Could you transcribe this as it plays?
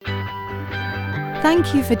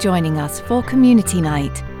Thank you for joining us for Community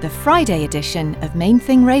Night, the Friday edition of Main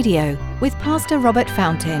Thing Radio, with Pastor Robert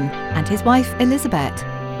Fountain and his wife Elizabeth. His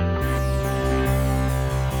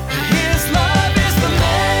love is the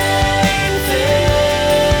main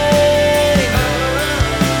thing.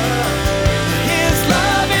 His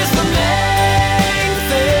love is the main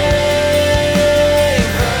thing.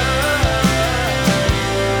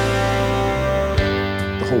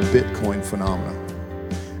 The whole Bitcoin phenomenon.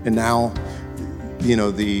 And now,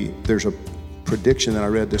 there's a prediction that I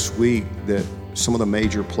read this week that some of the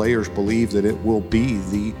major players believe that it will be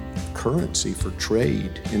the currency for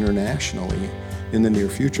trade internationally in the near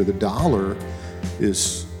future. The dollar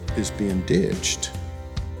is being ditched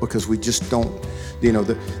because we just don't,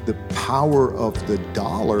 the power of the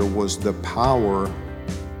dollar was the power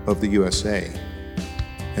of the USA.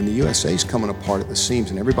 And the USA is coming apart at the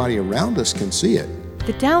seams, and everybody around us can see it.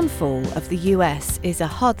 The downfall of the US is a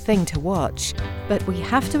hard thing to watch, but we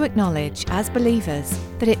have to acknowledge as believers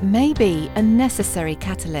that it may be a necessary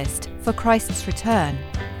catalyst for Christ's return.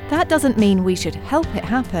 That doesn't mean we should help it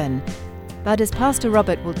happen, but as Pastor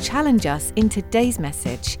Robert will challenge us in today's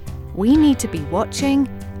message, we need to be watching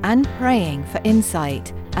and praying for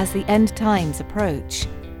insight as the end times approach.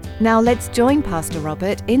 Now let's join Pastor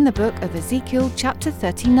Robert in the book of Ezekiel chapter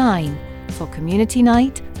 39 for Community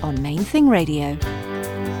Night on Main Thing Radio.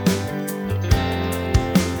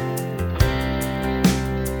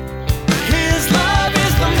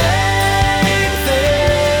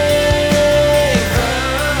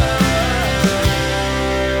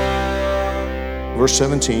 Verse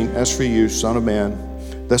 17, as for you, son of man,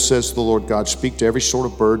 thus says the Lord God, speak to every sort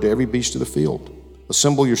of bird, to every beast of the field.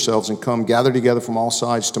 Assemble yourselves and come, gather together from all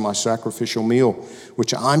sides to my sacrificial meal,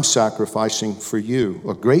 which I'm sacrificing for you.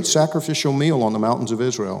 A great sacrificial meal on the mountains of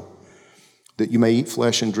Israel, that you may eat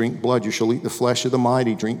flesh and drink blood. You shall eat the flesh of the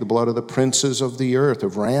mighty, drink the blood of the princes of the earth,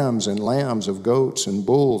 of rams and lambs, of goats and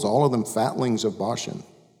bulls, all of them fatlings of Bashan.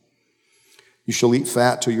 You shall eat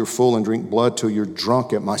fat till you're full and drink blood till you're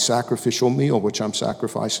drunk at my sacrificial meal, which I'm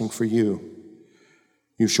sacrificing for you.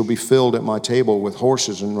 You shall be filled at my table with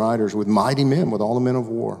horses and riders, with mighty men, with all the men of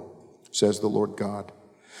war, says the Lord God.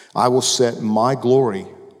 I will set my glory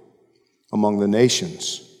among the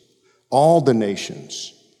nations. All the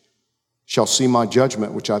nations shall see my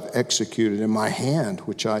judgment, which I've executed, in my hand,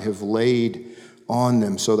 which I have laid on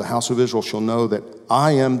them. So the house of Israel shall know that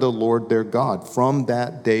I am the Lord their God from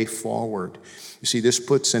that day forward. You see, this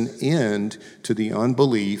puts an end to the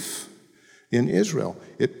unbelief in Israel.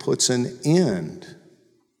 It puts an end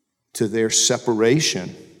to their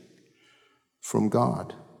separation from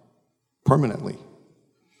God permanently.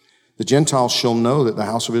 The Gentiles shall know that the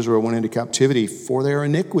house of Israel went into captivity for their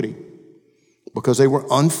iniquity, because they were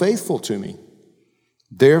unfaithful to me.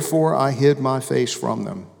 Therefore I hid my face from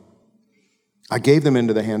them. I gave them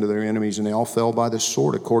into the hand of their enemies, and they all fell by the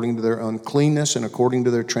sword. According to their uncleanness and according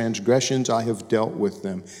to their transgressions, I have dealt with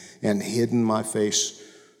them and hidden my face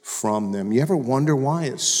from them. You ever wonder why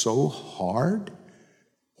it's so hard?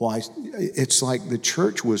 Why it's like the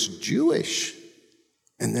church was Jewish,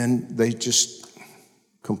 and then they just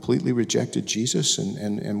completely rejected Jesus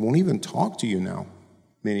and won't even talk to you now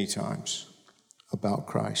many times about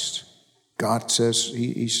Christ. God says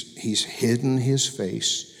he's hidden his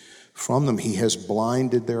face from them. He has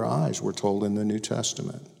blinded their eyes, we're told in the New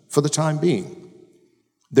Testament, for the time being.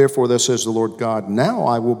 Therefore, thus says the Lord God, now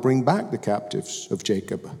I will bring back the captives of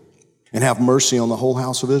Jacob and have mercy on the whole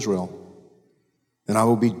house of Israel. And I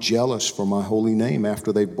will be jealous for my holy name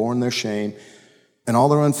after they've borne their shame and all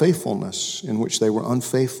their unfaithfulness, in which they were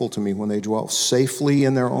unfaithful to me when they dwelt safely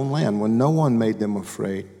in their own land, when no one made them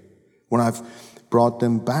afraid, when I've brought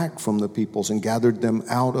them back from the peoples and gathered them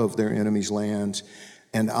out of their enemies' lands,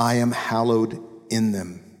 and I am hallowed in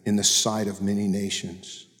them in the sight of many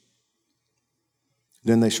nations.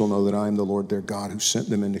 Then they shall know that I am the Lord their God, who sent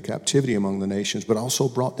them into captivity among the nations, but also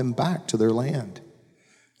brought them back to their land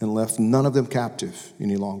and left none of them captive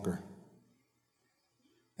any longer.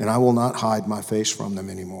 And I will not hide my face from them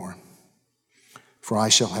anymore, for I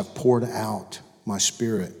shall have poured out my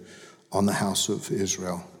spirit on the house of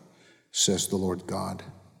Israel, says the Lord God.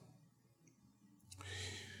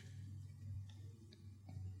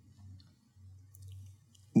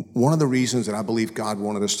 One of the reasons that I believe God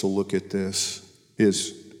wanted us to look at this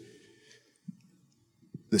is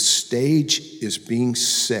the stage is being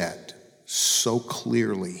set so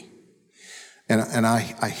clearly. And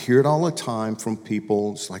I hear it all the time from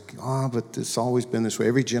people. It's like, but it's always been this way.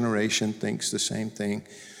 Every generation thinks the same thing.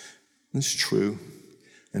 It's true.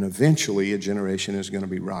 And eventually a generation is going to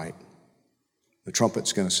be right. The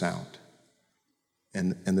trumpet's going to sound.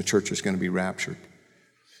 And the church is going to be raptured.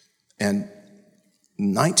 And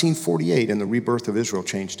 1948 and the rebirth of Israel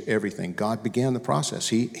changed everything. God began the process.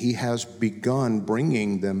 He has begun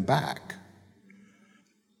bringing them back.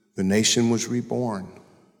 The nation was reborn.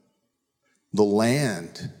 The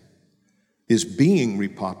land is being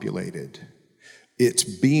repopulated. It's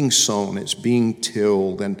being sown, it's being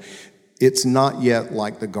tilled, and it's not yet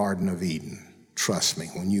like the Garden of Eden. Trust me,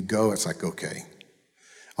 when you go, it's like, okay.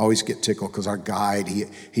 I always get tickled because our guide,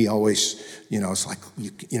 he always, it's like,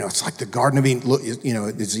 it's like the Garden of Eden. Look,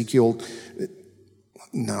 Ezekiel,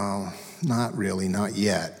 no, not really, not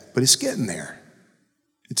yet, but it's getting there.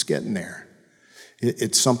 It's getting there.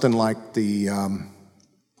 It's something like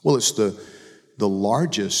it's the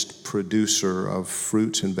largest producer of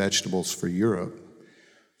fruits and vegetables for Europe.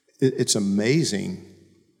 It's amazing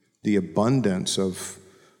the abundance of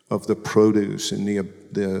the produce and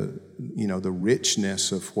the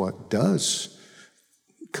richness of what does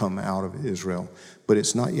come out of Israel. But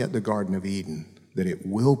it's not yet the Garden of Eden that it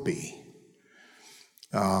will be.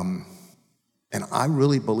 And I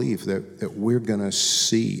really believe that we're going to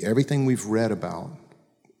see everything we've read about.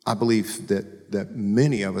 I believe that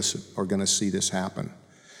many of us are going to see this happen.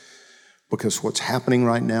 Because what's happening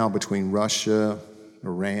right now between Russia,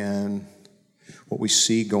 Iran, what we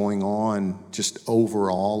see going on just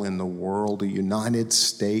overall in the world, the United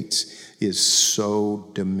States is so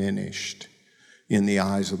diminished in the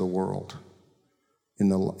eyes of the world in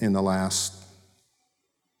the last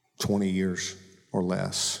 20 years or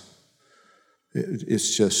less.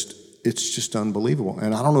 It's just unbelievable.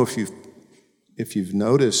 And I don't know if you've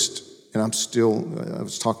noticed, and I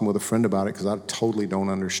was talking with a friend about it because I totally don't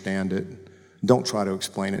understand it. Don't try to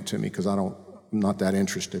explain it to me because I'm not that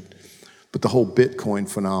interested. But the whole Bitcoin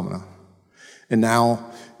phenomena. And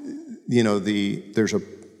now, there's a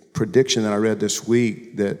prediction that I read this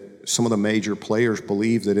week that some of the major players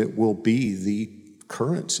believe that it will be the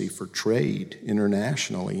currency for trade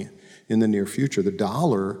internationally in the near future. The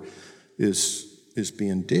dollar is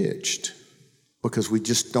being ditched because we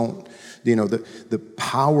just don't, the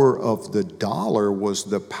power of the dollar was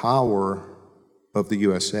the power of the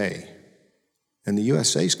USA. And the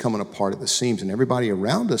USA's coming apart at the seams, and everybody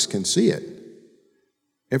around us can see it.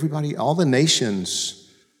 Everybody, all the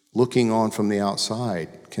nations looking on from the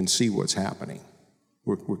outside can see what's happening.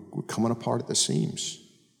 We're coming apart at the seams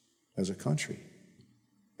as a country.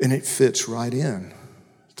 And it fits right in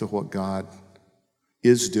to what God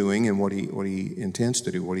is doing and what he intends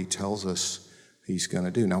to do, what he tells us he's going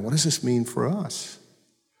to do. Now, what does this mean for us?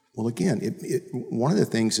 Well, again, one of the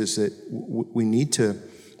things is that we need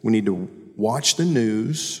to watch the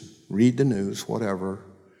news, read the news, whatever,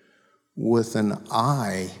 with an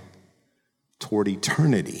eye toward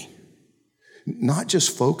eternity. Not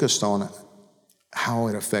just focused on how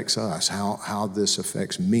it affects us, how this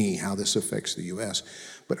affects me, how this affects the U.S.,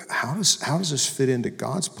 but how does this fit into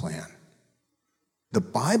God's plan? The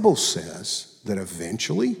Bible says that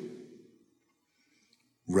eventually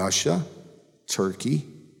Russia, Turkey,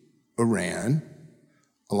 Iran,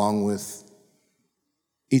 along with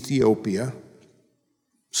Ethiopia,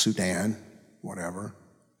 Sudan, whatever,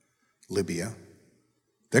 Libya,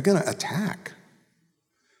 they're going to attack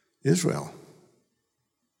Israel.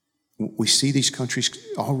 We see these countries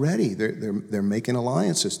already. They're making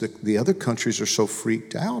alliances. The other countries are so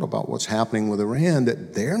freaked out about what's happening with Iran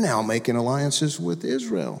that they're now making alliances with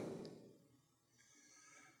Israel.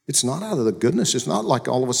 It's not out of the goodness. It's not like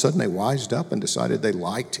all of a sudden they wised up and decided they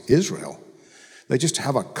liked Israel. They just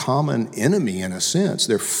have a common enemy in a sense.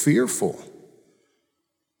 They're fearful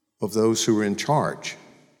of those who are in charge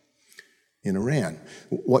in Iran.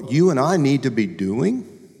 What you and I need to be doing,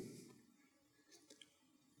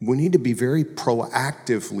 we need to be very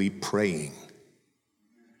proactively praying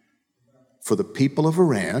for the people of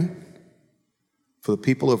Iran, for the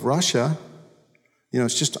people of Russia.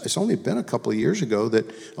 It's only been a couple of years ago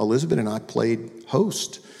that Elizabeth and I played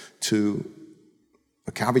host to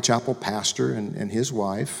a Calvary Chapel pastor and his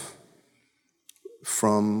wife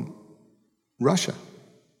from Russia.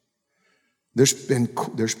 There's been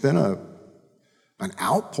an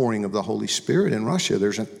outpouring of the Holy Spirit in Russia.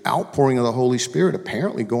 There's an outpouring of the Holy Spirit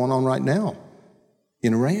apparently going on right now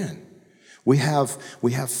in Iran. We have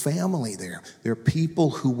family there. There are people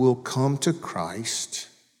who will come to Christ.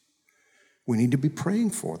 We need to be praying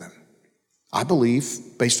for them. I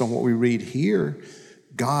believe, based on what we read here,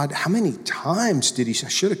 God, how many times did he say, I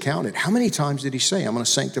should have counted, how many times did he say, I'm going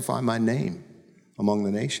to sanctify my name among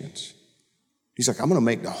the nations? He's like, I'm going to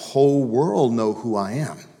make the whole world know who I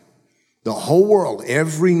am. The whole world,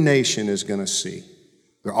 every nation is going to see.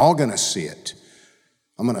 They're all going to see it.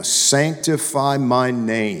 I'm going to sanctify my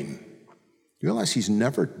name. You realize he's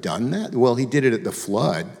never done that? Well, he did it at the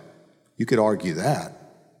flood You could argue that.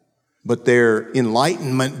 But their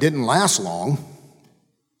enlightenment didn't last long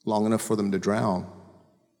enough for them to drown.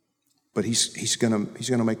 But he's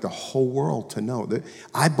gonna make the whole world to know that.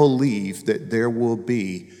 I believe that there will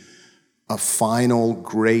be a final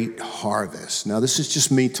great harvest. Now, this is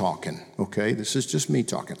just me talking, okay? This is just me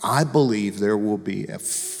talking. I believe there will be a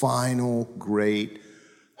final great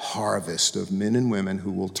harvest of men and women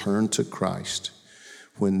who will turn to Christ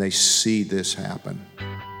when they see this happen.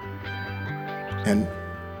 And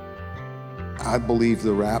I believe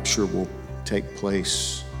the rapture will take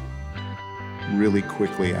place really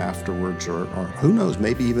quickly afterwards, or who knows,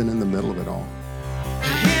 maybe even in the middle of it all.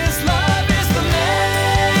 His love is the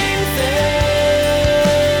main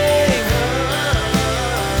thing.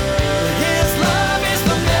 His love is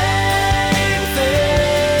the main thing.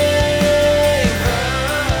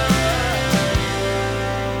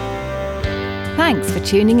 Thanks for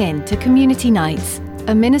tuning in to Community Nights,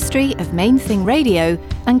 a ministry of Main Thing Radio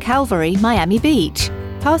and Calvary Miami Beach.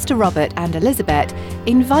 Pastor Robert and Elizabeth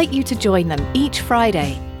invite you to join them each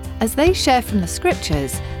Friday as they share from the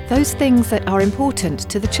scriptures those things that are important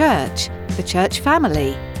to the church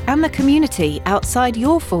family, and the community outside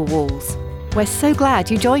your four walls. We're so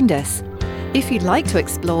glad you joined us. If you'd like to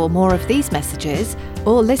explore more of these messages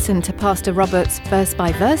or listen to Pastor Robert's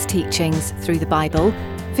verse-by-verse teachings through the Bible,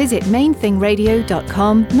 visit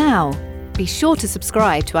mainthingradio.com now. Be sure to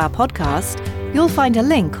subscribe to our podcast. You'll find a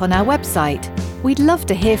link on our website. We'd love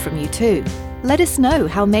to hear from you too. Let us know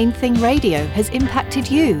how Main Thing Radio has impacted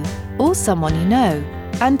you or someone you know,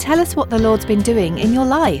 and tell us what the Lord's been doing in your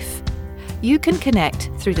life. You can connect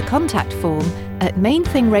through the contact form at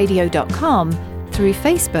mainthingradio.com, through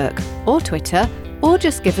Facebook or Twitter, or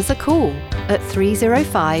just give us a call at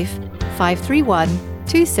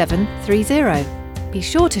 305-531-2730. Be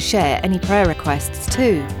sure to share any prayer requests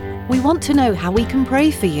too. We want to know how we can pray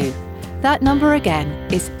for you. That number again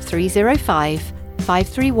is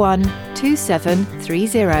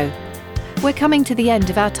 305-531-2730. We're coming to the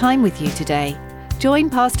end of our time with you today.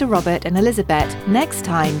 Join Pastor Robert and Elizabeth next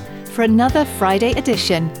time for another Friday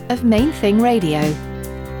edition of Main Thing Radio.